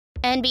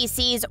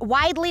NBC's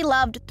widely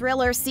loved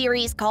thriller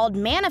series called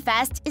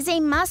Manifest is a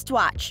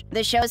must-watch.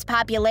 The show's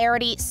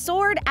popularity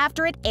soared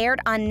after it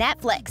aired on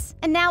Netflix,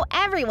 and now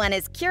everyone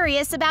is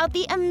curious about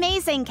the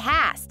amazing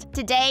cast.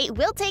 Today,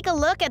 we'll take a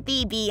look at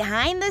the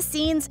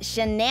behind-the-scenes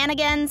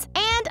shenanigans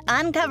and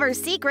uncover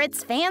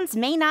secrets fans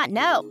may not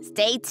know.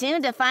 Stay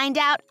tuned to find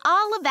out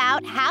all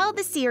about how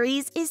the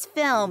series is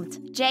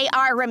filmed.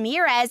 J.R.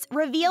 Ramirez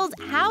reveals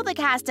how the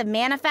cast of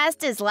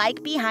Manifest is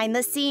like behind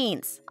the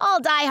scenes. All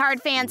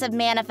die-hard fans of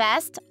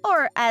Manifest,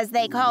 or as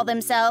they call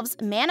themselves,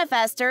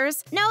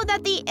 Manifesters, know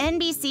that the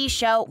NBC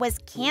show was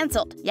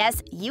canceled.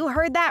 Yes, you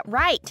heard that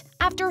right.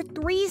 After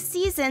 3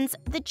 seasons,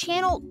 the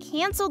channel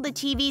canceled the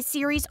TV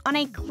series on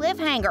a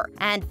cliffhanger,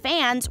 and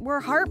fans were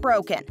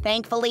heartbroken.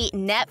 Thankfully,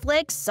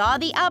 Netflix saw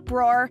the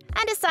uproar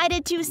and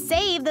decided to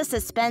save the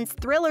suspense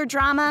thriller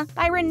drama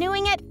by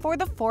renewing it for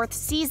the 4th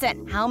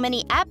season. How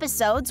many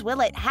episodes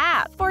will it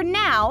have? For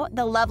now,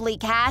 the lovely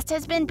cast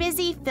has been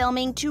busy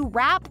filming to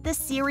wrap the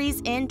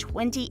series in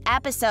 20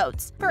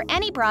 episodes. For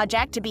any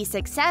project to be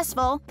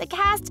successful, the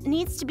cast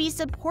needs to be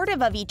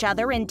supportive of each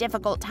other in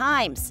difficult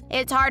times.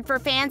 It's hard for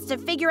fans to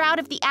figure out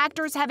if the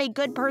actors have a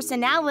good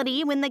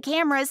personality when the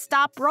cameras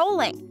stop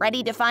rolling.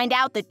 Ready to find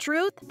out the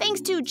truth?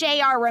 Thanks to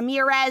J.R.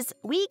 Ramirez,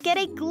 we get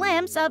a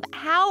glimpse of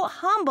how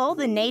humble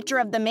the nature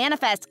of the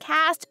Manifest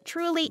cast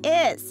truly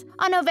is.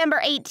 On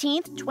November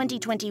 18th,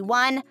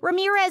 2021,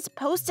 Ramirez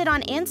posted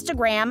on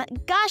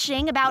Instagram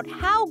gushing about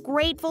how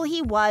grateful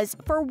he was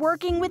for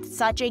working with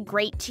such a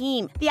great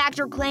team. The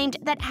actor claimed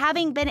that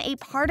having been a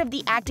part of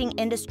the acting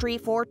industry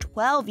for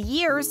 12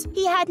 years,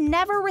 he had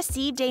never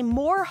received a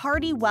more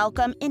hearty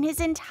welcome in his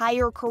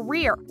entire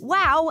career.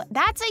 Wow,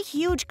 that's a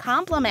huge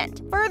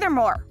compliment.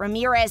 Furthermore,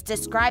 Ramirez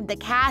described the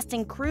cast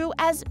and crew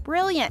as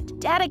brilliant,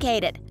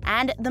 dedicated,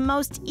 and the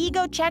most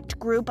ego-checked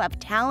group of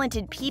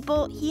talented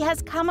people he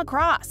has come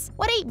across.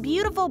 What a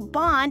beautiful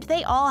bond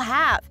they all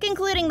have.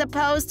 Concluding the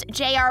post,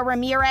 J.R.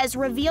 Ramirez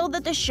revealed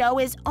that the show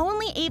is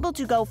only able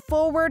to go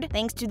forward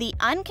thanks to the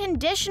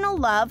unconditional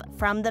love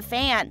from the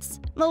fans.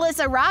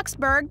 Melissa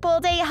Roxburgh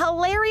pulled a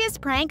hilarious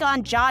prank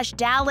on Josh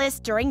Dallas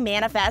during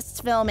Manifest's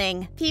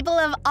filming. People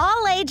of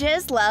all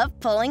ages love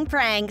pulling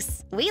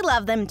pranks. We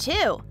love them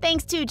too.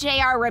 Thanks to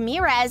J.R.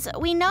 Ramirez,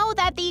 we know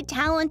that the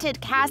talented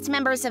cast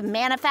members of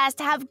Manifest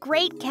have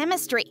great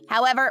chemistry.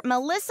 However,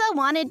 Melissa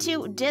wanted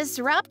to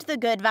disrupt the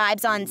good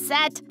vibes on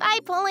set by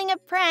pulling a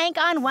prank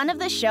on one of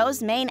the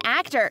show's main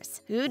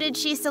actors. Who did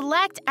she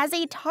select as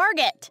a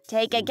target?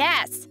 Take a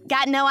guess.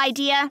 Got no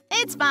idea?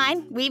 It's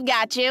fine, we've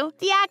got you.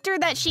 The actor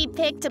that she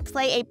picked to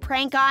play a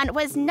prank on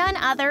was none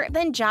other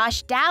than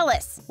Josh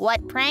Dallas.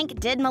 What prank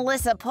did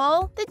Melissa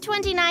pull? The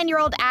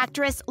 29-year-old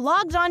actress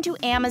logged onto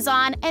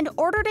Amazon and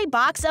ordered a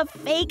box of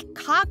fake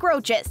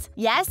cockroaches.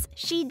 Yes,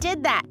 she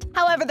did that.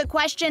 However, the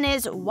question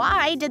is,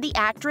 why did the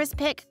actress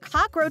pick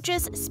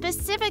cockroaches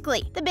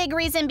specifically? The big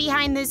reason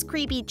behind this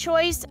creepy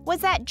choice was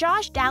that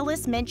Josh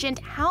Dallas mentioned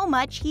how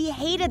much he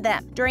hated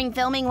them. During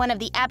filming one of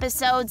the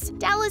episodes,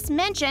 Dallas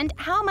mentioned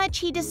how much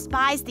he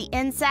despised the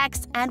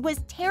insects and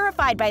was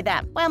terrified by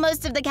them. While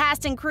most of the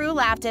cast and crew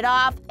laughed it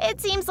off,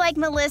 it seems like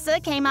Melissa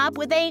came up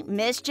with a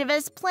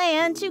mischievous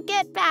plan to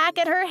get back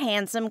at her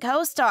handsome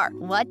co-star.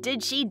 What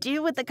did she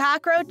do with the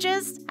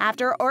cockroaches?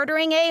 After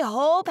ordering a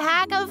whole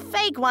pack of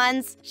fake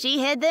ones, she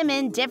hid them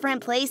in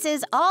different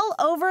places all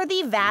over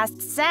the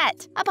vast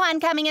set. Upon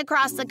coming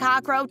across the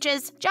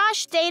cockroaches,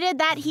 Josh stated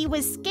that he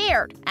was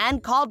scared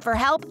and called for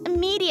help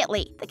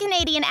immediately. The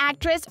Canadian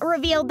actress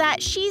revealed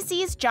that she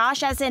sees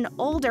Josh as an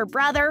older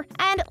brother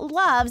and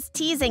loves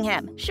teasing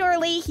him.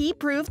 Surely he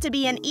proved to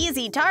be an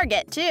easy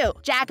target, too.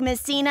 Jack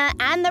Messina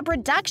and the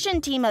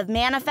production team of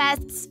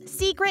Manifest's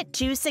secret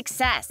to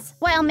success.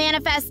 While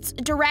Manifest's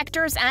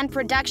directors and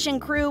production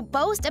crew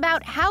boast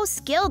about how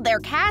skilled their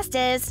cast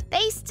is,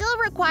 they still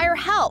require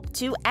help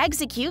to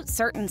execute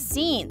certain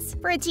scenes.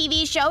 For a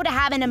TV show to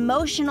have an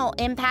emotional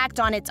impact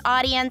on its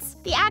audience,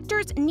 the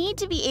actors need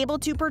to be able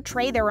to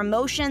portray their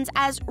emotions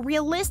as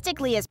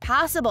realistically as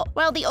possible.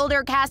 While the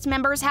older cast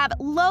members have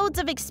loads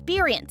of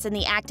experience in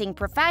the acting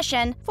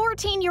profession,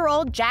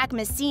 14-year-old Jack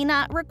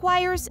Messina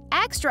requires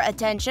extra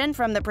attention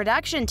from the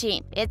production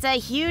team. It's a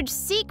huge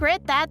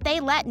secret that they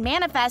let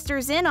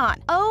Manifesters in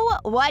on. Oh,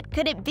 what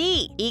could it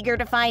be? Eager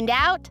to find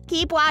out?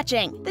 Keep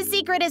watching. The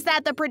secret is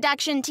that the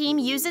production team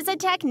uses a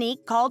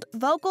technique called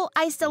vocal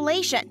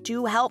isolation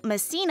to help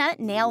Messina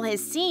nail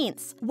his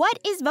scenes. What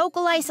is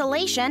vocal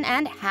isolation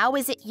and how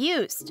is it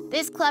used?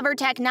 This clever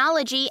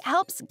technology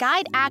helps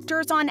guide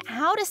actors on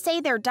how to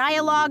say their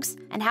dialogues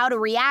and how to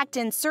react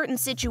in certain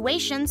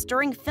situations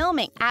during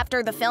filming.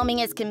 After the filming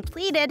is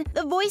completed,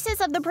 the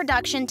voices of the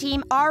production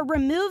team are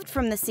removed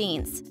from the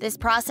scenes. This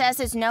process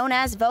is known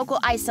as vocal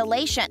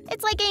isolation.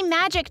 It's like a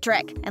magic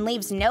trick and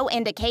leaves no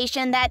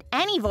indication that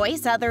any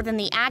voice other than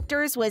the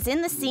actors was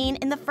in the scene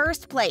in the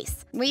first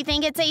place. We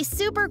think it's a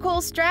super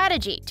cool strategy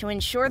strategy to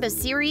ensure the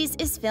series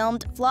is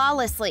filmed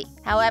flawlessly.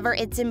 However,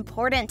 it's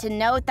important to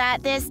note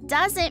that this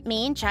doesn't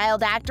mean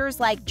child actors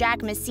like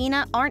Jack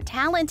Messina aren't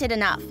talented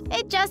enough.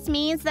 It just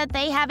means that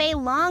they have a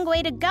long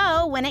way to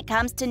go when it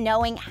comes to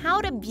knowing how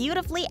to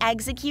beautifully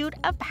execute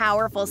a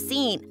powerful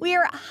scene. We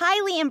are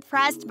highly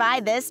impressed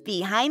by this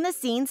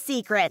behind-the-scenes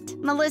secret.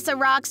 Melissa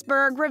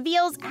Roxburgh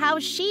reveals how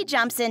she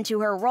jumps into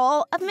her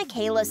role of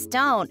Michaela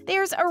Stone.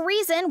 There's a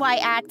reason why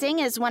acting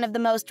is one of the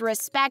most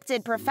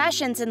respected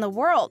professions in the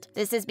world.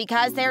 This is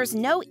because there's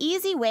no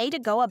easy way to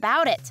go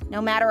about it,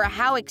 no matter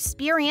how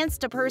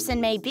experienced a person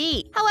may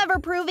be. However,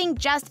 proving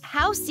just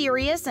how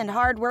serious and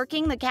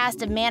hardworking the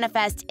cast of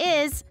Manifest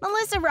is,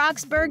 Melissa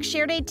Roxburgh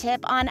shared a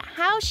tip on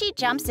how she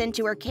jumps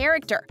into her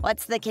character.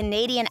 What's the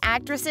Canadian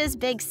actress's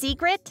big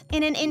secret?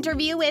 In an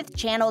interview with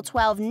Channel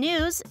 12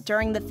 News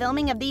during the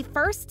filming of the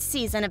first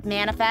season of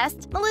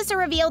Manifest, Melissa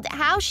revealed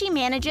how she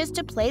manages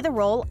to play the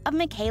role of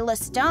Michaela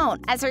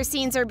Stone. As her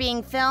scenes are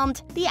being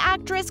filmed, the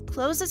actress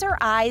closes her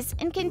eyes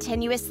and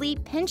continuously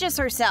pinches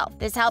herself.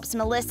 This helps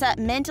Melissa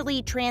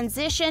mentally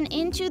transition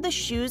into the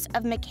shoes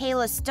of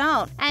Michaela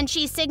Stone, and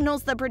she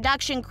signals the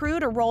production crew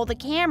to roll the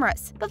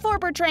cameras. Before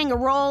portraying a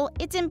role,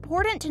 it's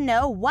important to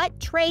know what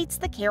traits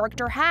the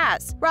character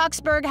has.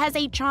 Roxburgh has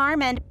a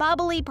charm and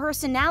bubbly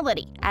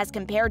personality as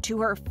compared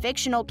to her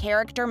fictional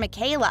character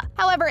Michaela.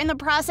 However, in the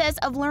process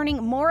of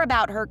learning more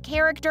about her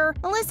character,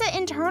 Melissa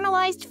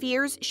internalized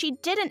fears she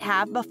didn't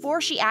have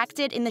before she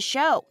acted in the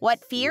show.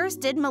 What fears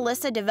did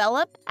Melissa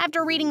develop?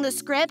 After reading the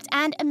script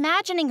and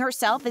imagining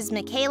herself as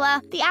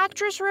Michaela, the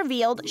actress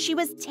revealed she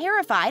was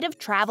terrified of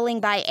traveling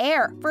by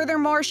air.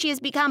 Furthermore, she has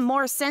become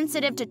more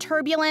sensitive to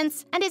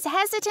turbulence and is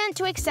hesitant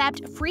to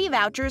accept free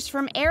vouchers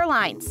from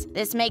airlines.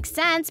 This makes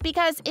sense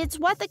because it's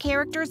what the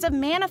characters of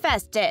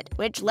Manifest did,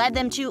 which led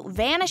them to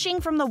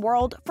vanishing from the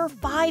world for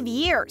 5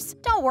 years.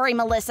 Don't worry,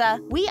 Melissa.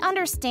 We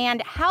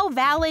understand how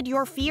valid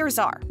your fears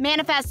are.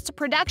 Manifest's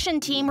production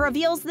team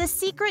reveals the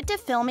secret to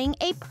filming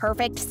a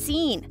perfect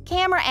scene.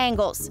 Camera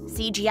angles,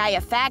 CGI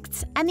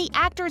effects, and the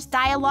actor's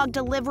dialogue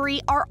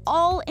delivery are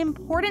all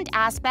important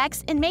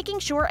aspects in making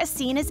sure a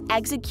scene is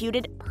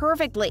executed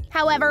perfectly.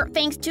 However,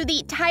 thanks to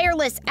the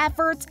tireless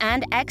efforts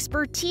and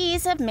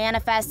expertise of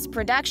Manifest's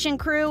production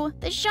crew,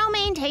 the show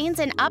maintains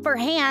an upper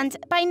hand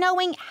by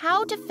knowing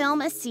how to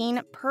film a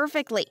scene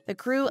perfectly. The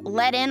crew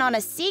let in on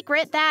a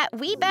secret that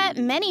we bet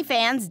many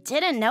fans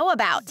didn't know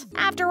about.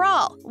 After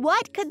all,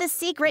 what could the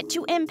secret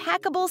to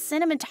impeccable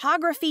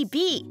cinematography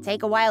be?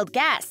 Take a wild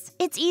guess.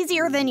 It's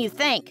easier than you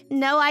think.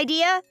 No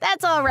idea?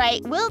 That's all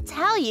right. We'll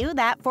tell you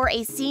that for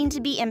a scene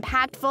to be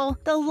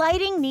impactful, the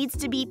lighting needs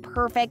to be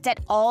perfect at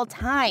all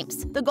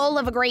times. The goal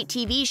of a great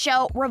TV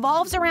show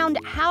revolves around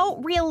how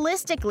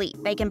realistically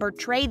they can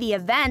portray the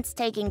events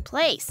taking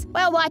place.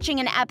 While watching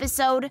an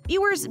episode,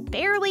 viewers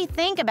barely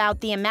think about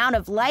the amount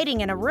of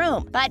lighting in a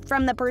room, but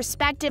from the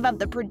perspective of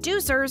the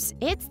producers,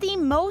 it's the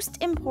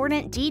most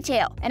important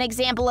detail. An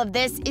example of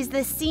this is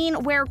the scene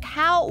where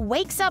Cal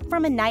wakes up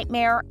from a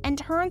nightmare and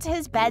turns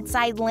his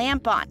bedside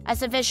lamp on. A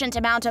sufficient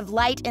amount of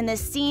light in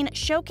this scene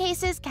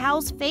showcases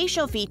Cal's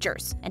facial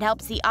features and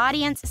helps the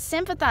audience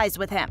sympathize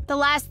with him. The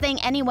last thing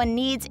anyone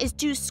needs is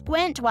to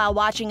squint while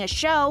watching a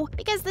show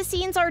because the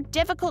scenes are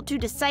difficult to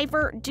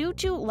decipher due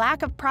to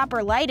lack of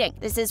proper lighting.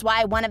 This is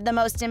why one of the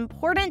most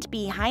important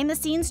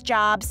behind-the-scenes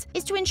jobs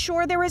is to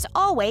ensure there is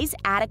always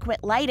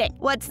adequate lighting.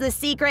 What's the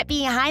secret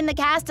behind the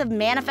cast of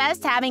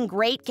Manifest having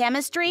great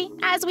chemistry?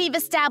 As we've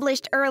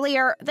established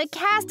earlier, the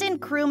cast and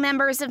crew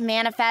members of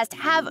Manifest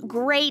have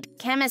great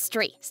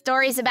chemistry.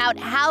 Stories about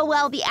how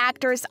well the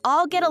actors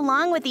all get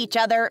along with each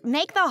other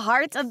make the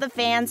hearts of the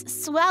fans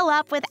swell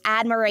up with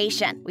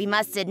admiration. We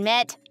must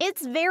admit,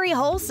 it's very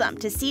wholesome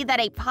to see that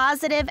a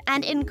positive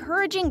and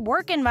encouraging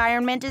work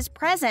environment is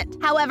present.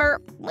 However,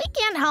 we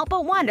can't help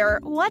but wonder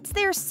what's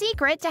their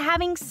secret to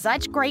having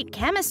such great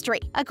chemistry.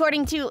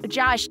 According to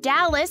Josh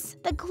Dallas,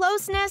 the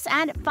closeness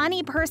and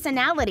funny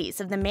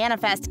personalities of the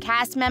Manifest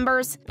cast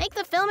members make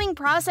the filming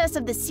process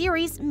of the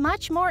series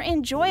much more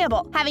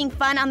enjoyable. Having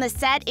fun on the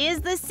set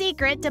is the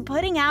secret to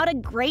putting out a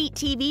great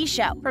TV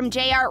show. From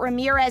J.R.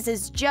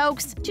 Ramirez's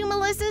jokes to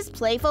Melissa's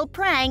playful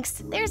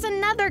pranks, there's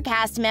another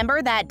cast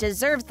member that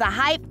deserves the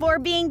hype for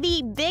being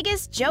the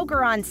biggest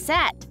joker on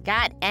set.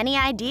 Got any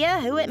idea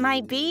who it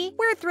might be?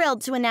 We're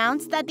thrilled to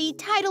announce that the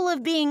title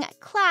of being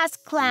class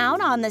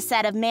clown on the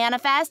set of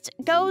Manifest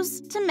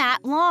goes to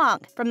Matt Long.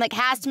 From the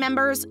cast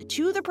members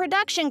to the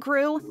production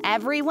crew,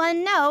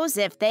 everyone knows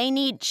if they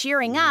need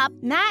cheering up,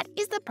 Matt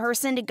is the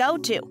person to go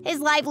to. His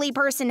lively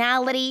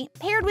personality,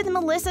 paired with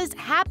Melissa's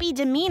happy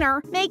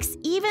demeanor, makes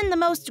even the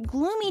most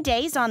gloomy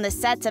days on the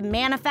sets of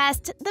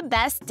Manifest the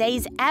best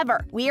days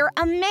ever. We're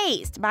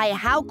amazed by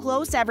how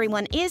close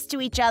everyone is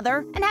to each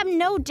other and have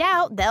no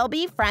doubt they'll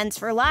be friends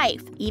for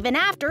life, even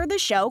after the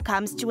show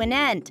comes to an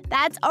end.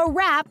 That's a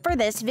wrap for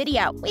this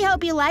video. We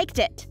hope you liked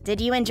it.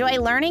 Did you enjoy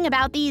learning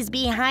about these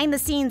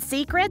behind-the-scenes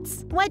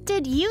secrets? What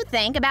did you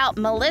think about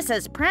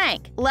Melissa's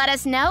prank? Let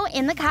us know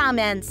in the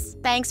comments.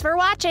 Thanks for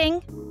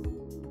watching!